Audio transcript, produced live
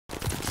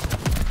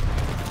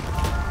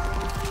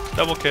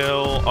Double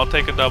kill. I'll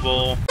take a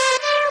double.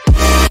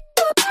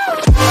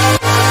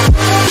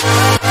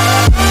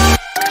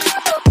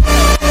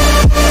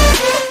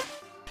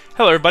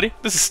 Hello everybody,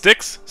 this is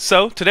Styx.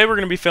 So, today we're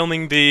going to be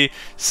filming the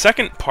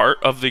second part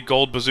of the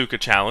Gold Bazooka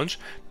challenge.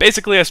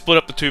 Basically, I split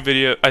up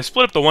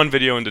the one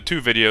video into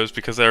two videos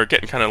because they were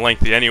getting kind of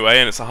lengthy anyway,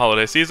 and it's the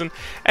holiday season.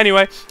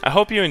 Anyway, I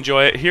hope you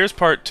enjoy it. Here's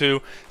part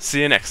 2.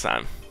 See you next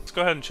time. Let's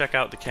go ahead and check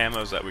out the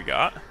camos that we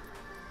got.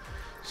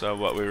 So,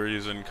 what we were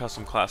using,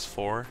 custom class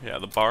 4, yeah,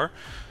 the bar.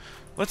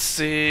 Let's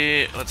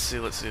see.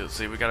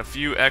 We got a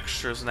few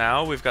extras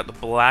now. We've got the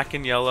black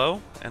and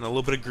yellow, and a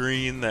little bit of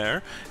green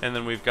there. And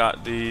then we've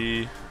got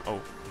the... Oh,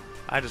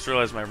 I just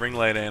realized my ring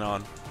light ain't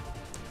on.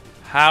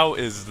 How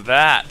is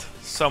that?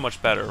 So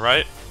much better,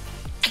 right?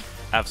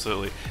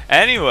 Absolutely.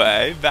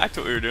 Anyway, back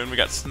to what we were doing. We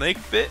got snake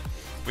bit,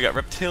 we got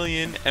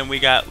reptilian, and we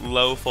got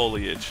low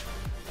foliage.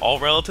 All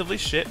relatively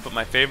shit, but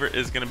my favorite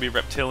is going to be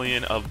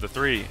reptilian of the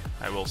three,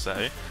 I will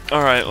say.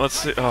 Alright, let's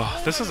see.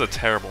 Oh, this is a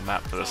terrible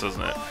map for this,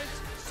 isn't it?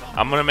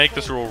 I'm going to make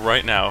this rule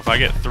right now. If I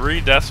get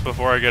 3 deaths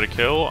before I get a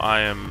kill, I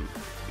am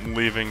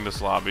leaving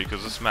this lobby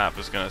because this map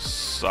is going to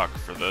suck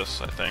for this,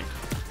 I think.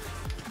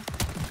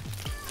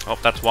 Oh,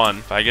 that's 1.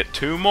 If I get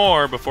 2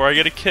 more before I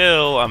get a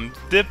kill, I'm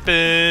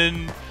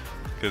dipping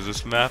because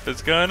this map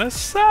is going to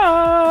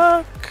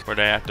suck. Where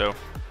they at, though?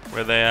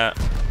 Where they at?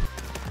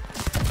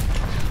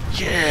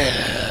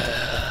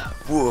 Yeah!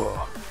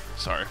 Whoa.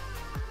 Sorry.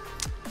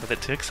 A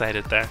bit too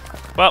excited there.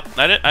 Well,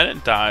 I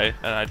didn't die,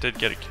 and I did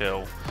get a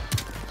kill.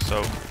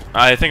 So,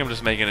 I think I'm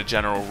just making a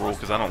general rule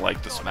because I don't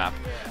like this map.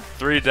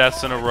 3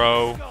 deaths in a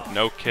row,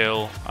 no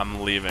kill,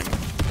 I'm leaving.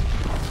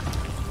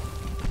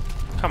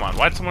 Come on,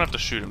 why'd someone have to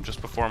shoot him just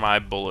before my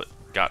bullet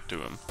got to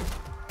him?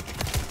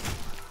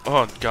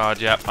 Oh god,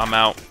 yep, I'm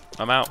out.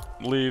 I'm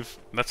out. Leave.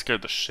 That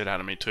scared the shit out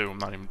of me too, I'm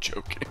not even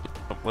joking.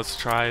 Let's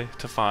try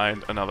to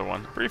find another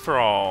one.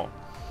 Free-for-all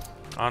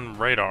on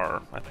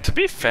radar. To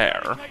be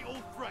fair,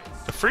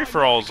 the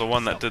free-for-all is the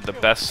one that did the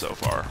best so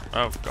far.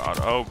 Oh god,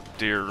 oh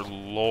dear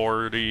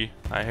lordy.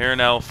 I hear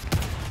an elf.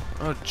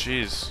 Oh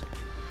jeez.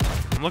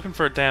 I'm looking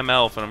for a damn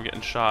elf and I'm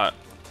getting shot.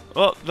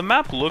 Well, the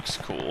map looks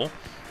cool.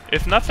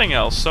 If nothing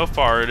else, so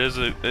far it is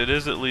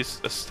at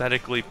least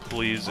aesthetically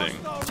pleasing.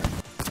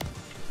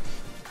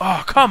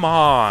 Oh, come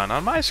on!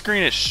 On my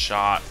screen it's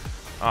shot.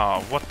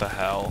 Oh, what the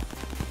hell?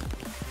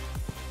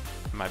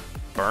 Am I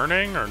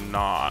burning or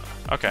not?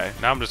 Okay,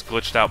 now I'm just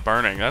glitched out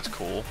burning. That's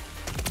cool.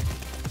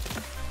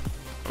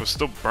 I was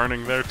still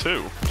burning there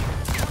too.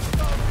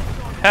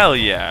 Hell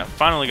yeah,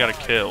 finally got a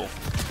kill.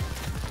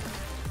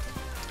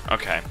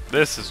 Okay,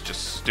 this is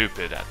just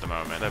stupid at the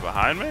moment. Are they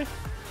behind me?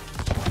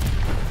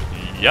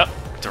 Yep,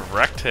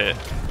 direct hit.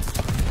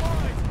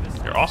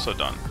 You're also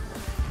done.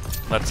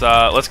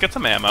 Let's get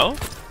some ammo.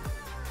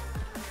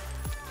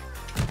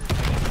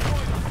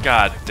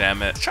 God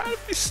damn it. Trying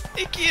to be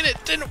sneaky and it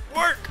didn't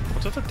work.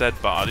 What's with the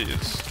dead bodies?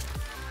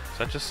 Is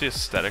that just the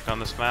aesthetic on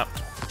this map?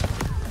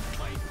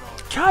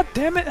 God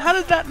damn it, how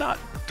did that not...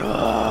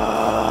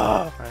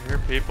 Ugh. I hear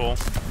people.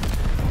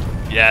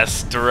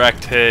 Yes,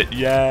 direct hit,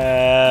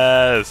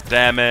 yes!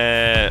 Damn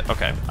it!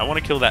 Okay, I want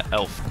to kill that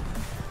elf.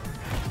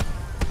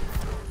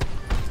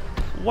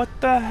 What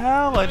the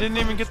hell? I didn't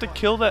even get to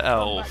kill the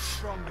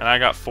elf. And I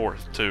got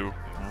 4th, too.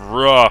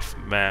 Rough,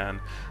 man.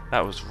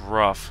 That was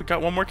rough. We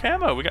got one more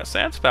camo. We got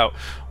Sandspout.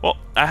 Well,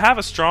 I have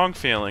a strong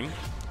feeling...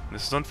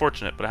 This is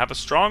unfortunate, but I have a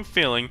strong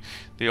feeling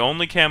the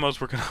only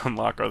camos we're gonna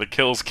unlock are the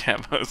kills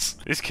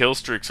camos. These kill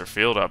streaks are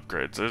field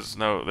upgrades.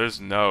 There's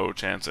no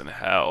chance in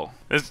hell.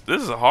 This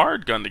is a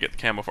hard gun to get the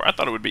camo for. I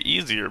thought it would be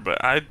easier,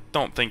 but I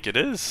don't think it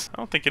is. I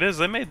don't think it is.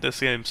 They made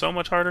this game so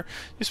much harder.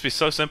 It used to be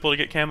so simple to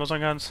get camos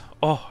on guns.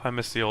 Oh, I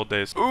miss the old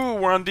days. Ooh,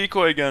 we're on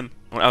decoy again.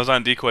 When I was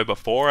on decoy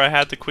before I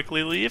had to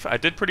quickly leave, I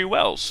did pretty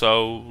well,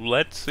 so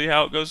let's see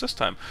how it goes this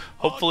time.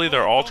 Hopefully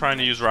they're all trying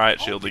to use riot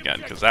shield again,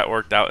 because that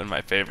worked out in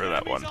my favor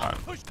that one time.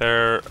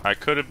 I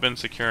could have been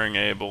securing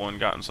Able and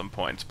gotten some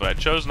points, but I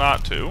chose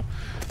not to,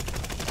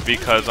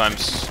 because I'm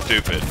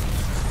stupid.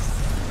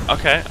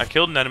 Okay, I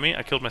killed an enemy,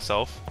 I killed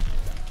myself.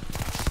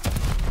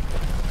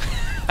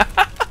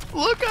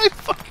 Look,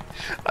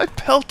 I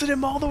pelted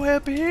him all the way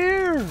up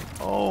here!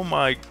 Oh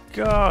my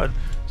god.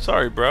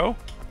 Sorry, bro.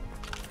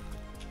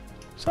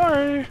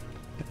 Sorry.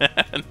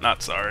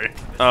 Not sorry.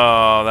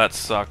 Oh, that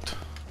sucked.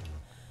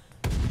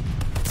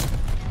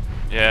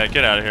 Yeah,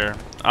 get out of here.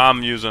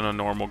 I'm using a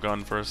normal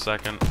gun for a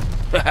second.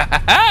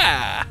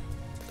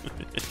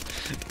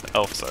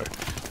 Oh, sorry.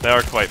 They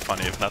are quite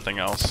funny, if nothing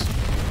else.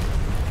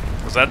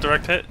 Was that a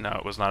direct hit? No,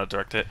 it was not a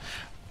direct hit.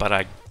 But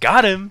I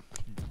got him!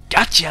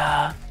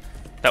 Gotcha!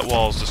 That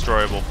wall is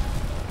destroyable.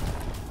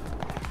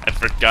 I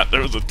forgot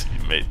there was a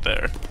teammate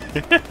there.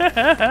 Did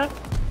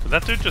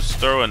that dude just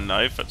throw a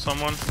knife at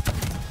someone?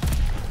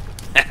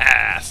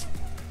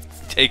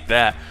 Take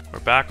that. We're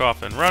back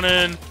off and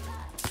running.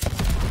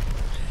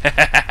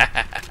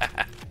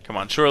 Come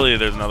on, surely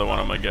there's another one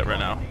I'm gonna get right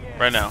now.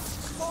 Right now.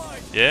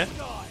 Yeah?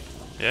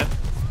 Yeah?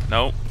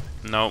 Nope.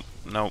 Nope.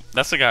 Nope.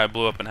 That's the guy I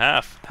blew up in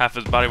half. Half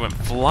his body went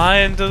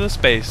flying to the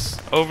space.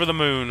 Over the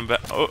moon.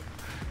 Oh.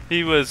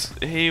 He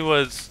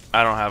was,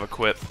 I don't have a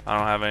quip. I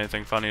don't have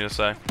anything funny to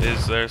say.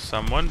 Is there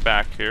someone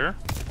back here?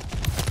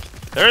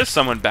 There is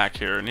someone back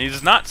here, and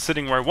he's not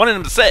sitting where I wanted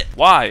him to sit.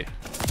 Why?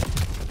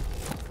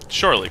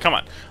 Surely, come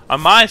on.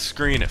 On my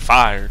screen, it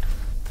fired.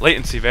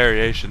 Latency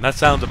variation. That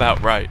sounds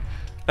about right.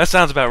 That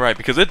sounds about right,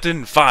 because it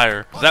didn't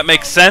fire. Does that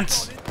make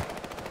sense?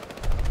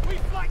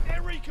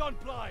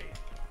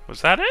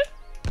 Was that it?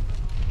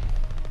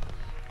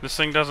 This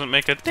thing doesn't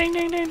make a ding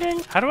ding ding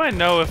ding. How do I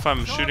know if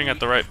I'm shooting at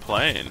the right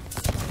plane?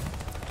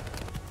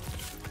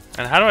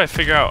 And how do I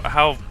figure out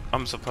how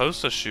I'm supposed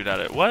to shoot at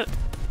it? What?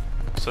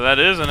 So that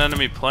is an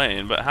enemy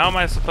plane, but how am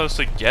I supposed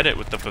to get it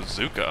with the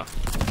bazooka?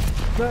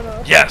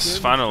 Yes,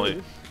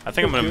 finally. I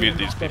think I'm gonna mute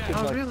these people.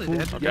 Oh, really?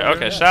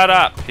 Okay, shut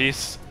up.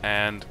 Peace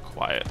and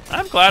quiet.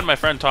 I'm glad my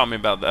friend taught me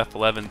about the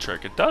F11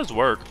 trick. It does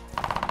work.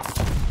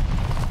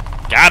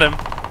 Got him.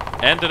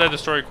 And did I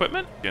destroy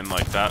equipment? Didn't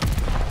like that.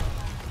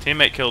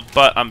 Teammate killed,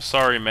 but I'm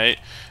sorry, mate.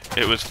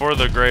 It was for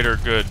the greater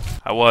good.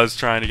 I was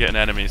trying to get an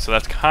enemy, so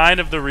that's kind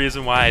of the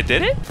reason why I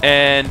did it.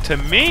 And to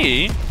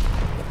me,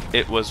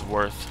 it was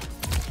worth.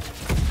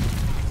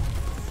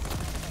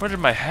 Where did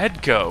my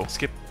head go?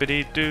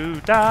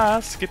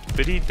 Skippity-doo-dah,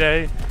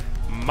 skippity-day.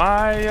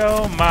 My,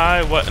 oh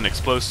my, what an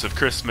explosive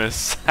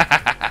Christmas.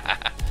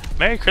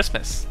 Merry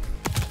Christmas.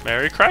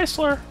 Merry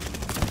Chrysler.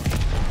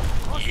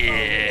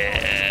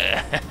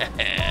 Yeah.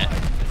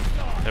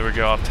 There we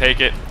go, I'll take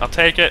it. I'll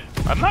take it.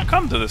 I've not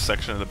come to this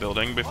section of the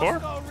building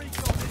before.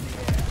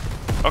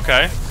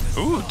 Okay.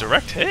 Ooh,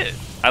 direct hit.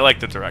 I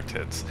like the direct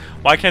hits.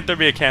 Why can't there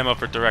be a camo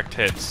for direct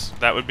hits?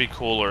 That would be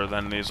cooler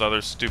than these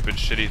other stupid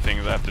shitty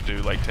things I have to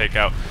do, like take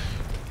out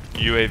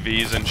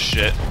UAVs and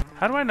shit.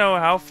 How do I know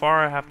how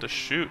far I have to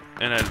shoot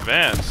in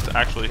advance to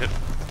actually hit?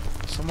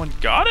 Someone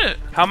got it!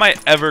 How am I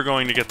ever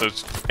going to get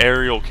those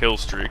aerial kill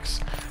streaks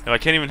if I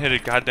can't even hit a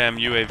goddamn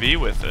UAV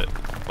with it?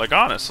 Like,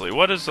 honestly,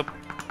 what is the...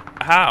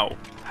 How?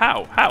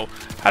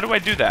 How do I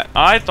do that?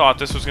 I thought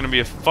this was going to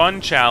be a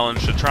fun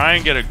challenge to try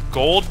and get a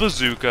gold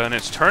bazooka, and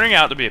it's turning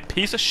out to be a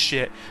piece of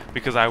shit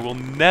because I will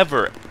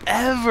never,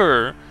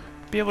 ever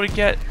be able to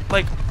get,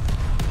 like,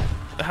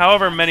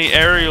 however many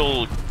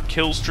aerial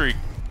kill streak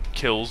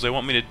kills they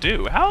want me to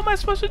do. How am I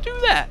supposed to do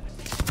that?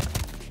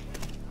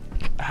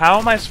 How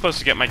am I supposed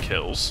to get my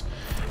kills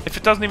if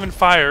it doesn't even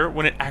fire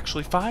when it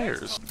actually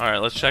fires?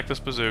 Alright, let's check this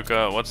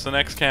bazooka. What's the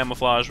next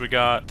camouflage we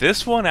got?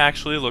 This one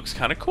actually looks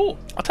kind of cool.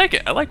 I'll take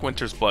it. I like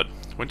Winter's Blood.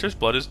 Winter's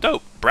Blood is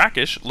dope.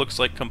 Brackish looks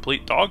like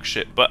complete dog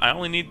shit, but I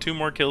only need 2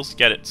 more kills to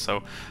get it,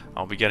 so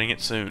I'll be getting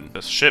it soon.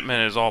 This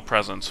shipment is all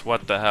presents.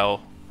 What the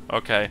hell?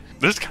 Okay.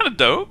 This is kind of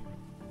dope.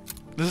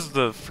 This is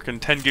the freaking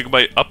 10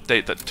 gigabyte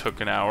update that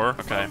took an hour.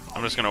 Okay,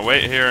 I'm just gonna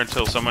wait here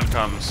until someone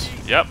comes.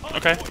 Yep,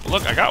 okay.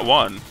 Look, I got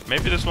one.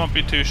 Maybe this won't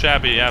be too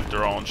shabby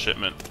after all in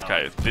shipment.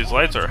 Okay, these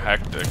lights are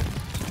hectic.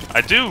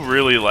 I do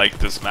really like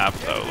this map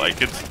though.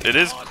 Like, it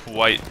is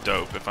quite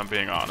dope if I'm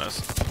being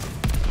honest.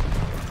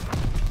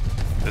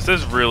 This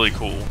is really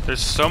cool.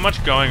 There's so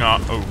much going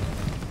on. Oh.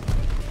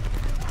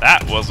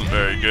 That wasn't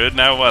very good,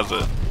 now was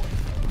it?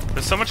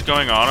 There's so much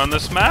going on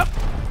this map.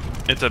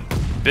 It's a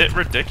bit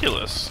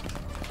ridiculous.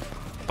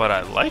 But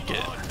I like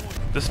it.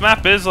 This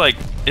map is like,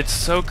 it's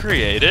so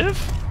creative,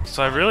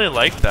 so I really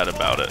like that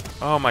about it.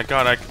 Oh my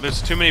god,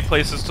 there's too many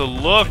places to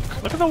look.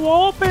 Look at the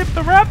wallpaper,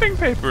 the wrapping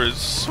paper is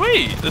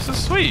sweet. This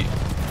is sweet.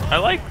 I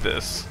like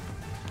this.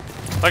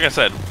 Like I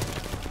said,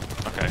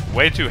 okay,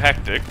 way too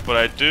hectic, but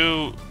I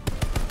do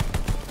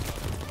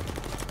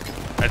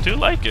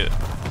like it.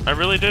 I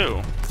really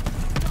do.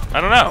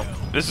 I don't know.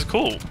 This is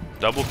cool.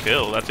 Double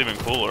kill, that's even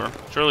cooler.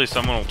 Surely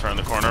someone will turn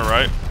the corner,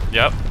 right?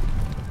 Yep.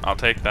 I'll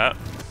take that.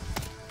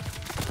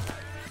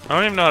 I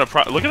don't even know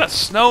how to look at that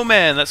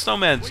snowman! That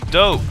snowman's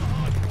dope!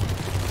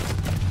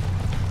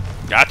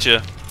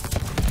 Gotcha!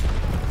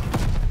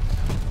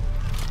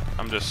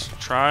 I'm just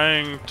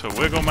trying to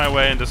wiggle my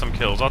way into some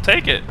kills. I'll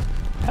take it!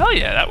 Hell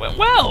yeah, that went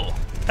well!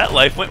 That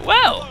life went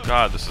well!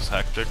 God, this is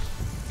hectic.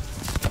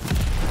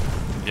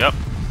 Yep.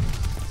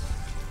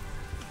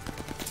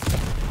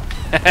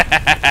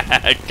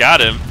 I got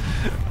him!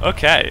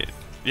 Okay.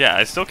 Yeah,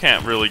 I still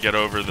can't really get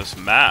over this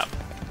map.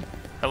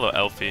 Hello,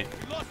 Elfie.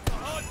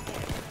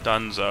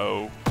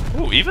 Dunzo.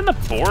 Ooh, even the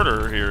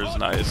border here is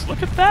nice.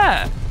 Look at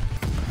that!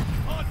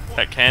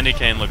 That candy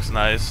cane looks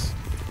nice.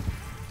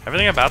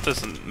 Everything about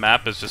this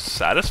map is just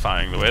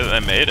satisfying, the way that they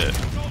made it.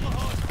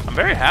 I'm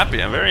very happy.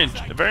 I'm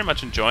very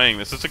much enjoying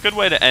this. It's a good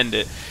way to end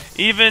it.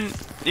 Even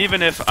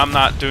if I'm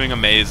not doing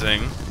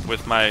amazing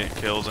with my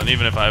kills, and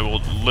even if I will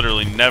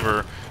literally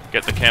never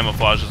get the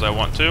camouflages I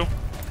want to,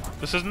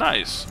 this is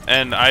nice.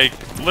 And I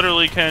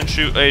literally can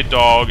shoot a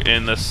dog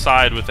in the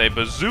side with a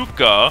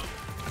bazooka,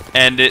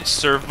 and it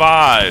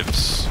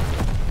survives.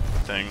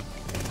 Thing.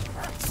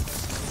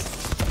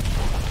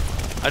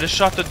 I just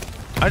shot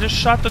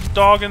the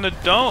dog in the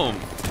dome.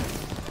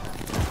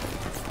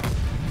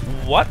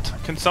 What?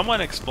 Can someone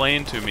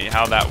explain to me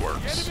how that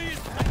works?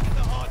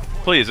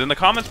 Please, in the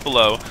comments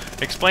below,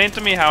 explain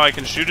to me how I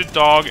can shoot a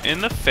dog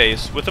in the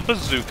face with a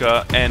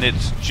bazooka and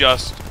it's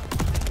just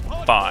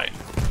fine.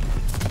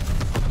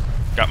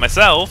 Got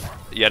myself,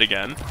 yet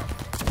again.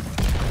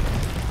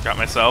 Got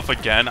myself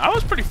again. I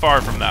was pretty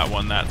far from that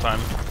one that time.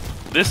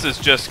 This is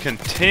just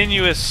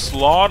continuous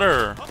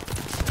slaughter.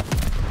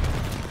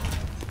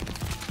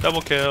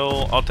 Double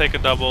kill. I'll take a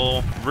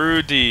double.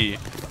 Rudy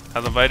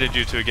has invited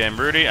you to a game.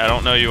 Rudy, I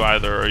don't know you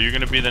either. Are you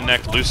going to be the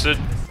next Lucid?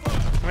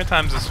 How many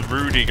times is this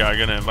Rudy guy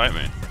going to invite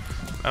me?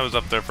 I was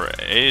up there for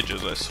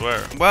ages, I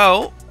swear.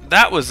 Well,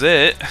 that was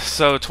it.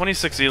 So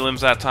 26 elims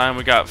that time.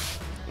 We got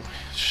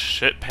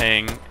shit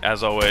paying,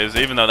 as always,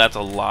 even though that's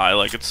a lie.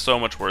 Like, it's so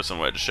much worse than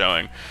what it's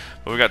showing.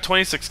 But we got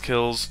 26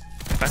 kills.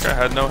 That guy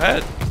had no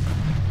head.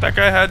 That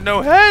guy had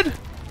no head!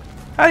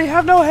 How do you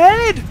have no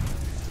head?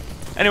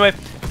 Anyway,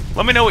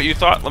 let me know what you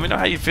thought. Let me know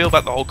how you feel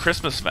about the whole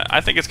Christmas event.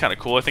 I think it's kind of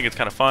cool. I think it's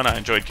kind of fun. I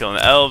enjoyed killing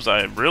the elves.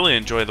 I really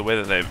enjoy the way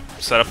that they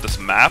set up this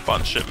map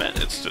on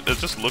shipment. It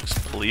just looks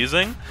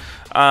pleasing.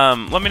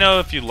 Let me know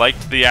if you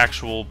liked the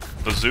actual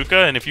bazooka,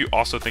 and if you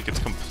also think it's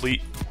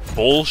complete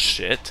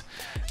bullshit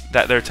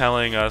that they're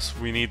telling us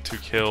we need to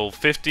kill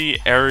 50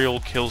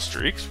 aerial kill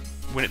streaks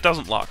when it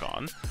doesn't lock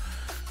on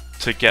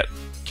to get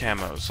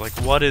camos. Like,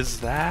 what is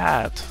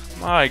that?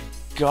 My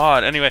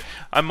god. Anyway,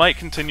 I might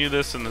continue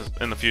this in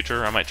the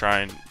future. I might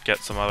try and get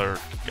some other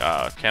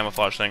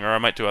camouflage thing, or I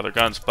might do other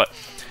guns, but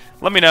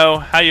let me know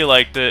how you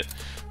liked it.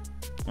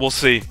 We'll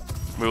see.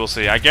 We will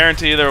see. I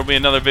guarantee there will be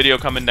another video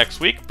coming next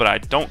week, but I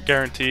don't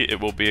guarantee it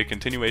will be a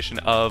continuation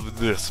of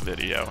this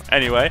video.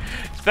 Anyway,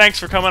 thanks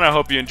for coming. I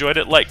hope you enjoyed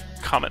it. Like,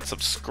 comment,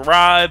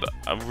 subscribe.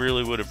 I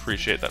really would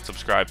appreciate that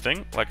subscribe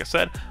thing. Like I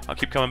said, I'll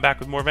keep coming back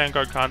with more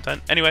Vanguard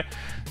content. Anyway,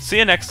 see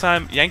you next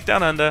time. Yank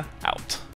Down Under, out.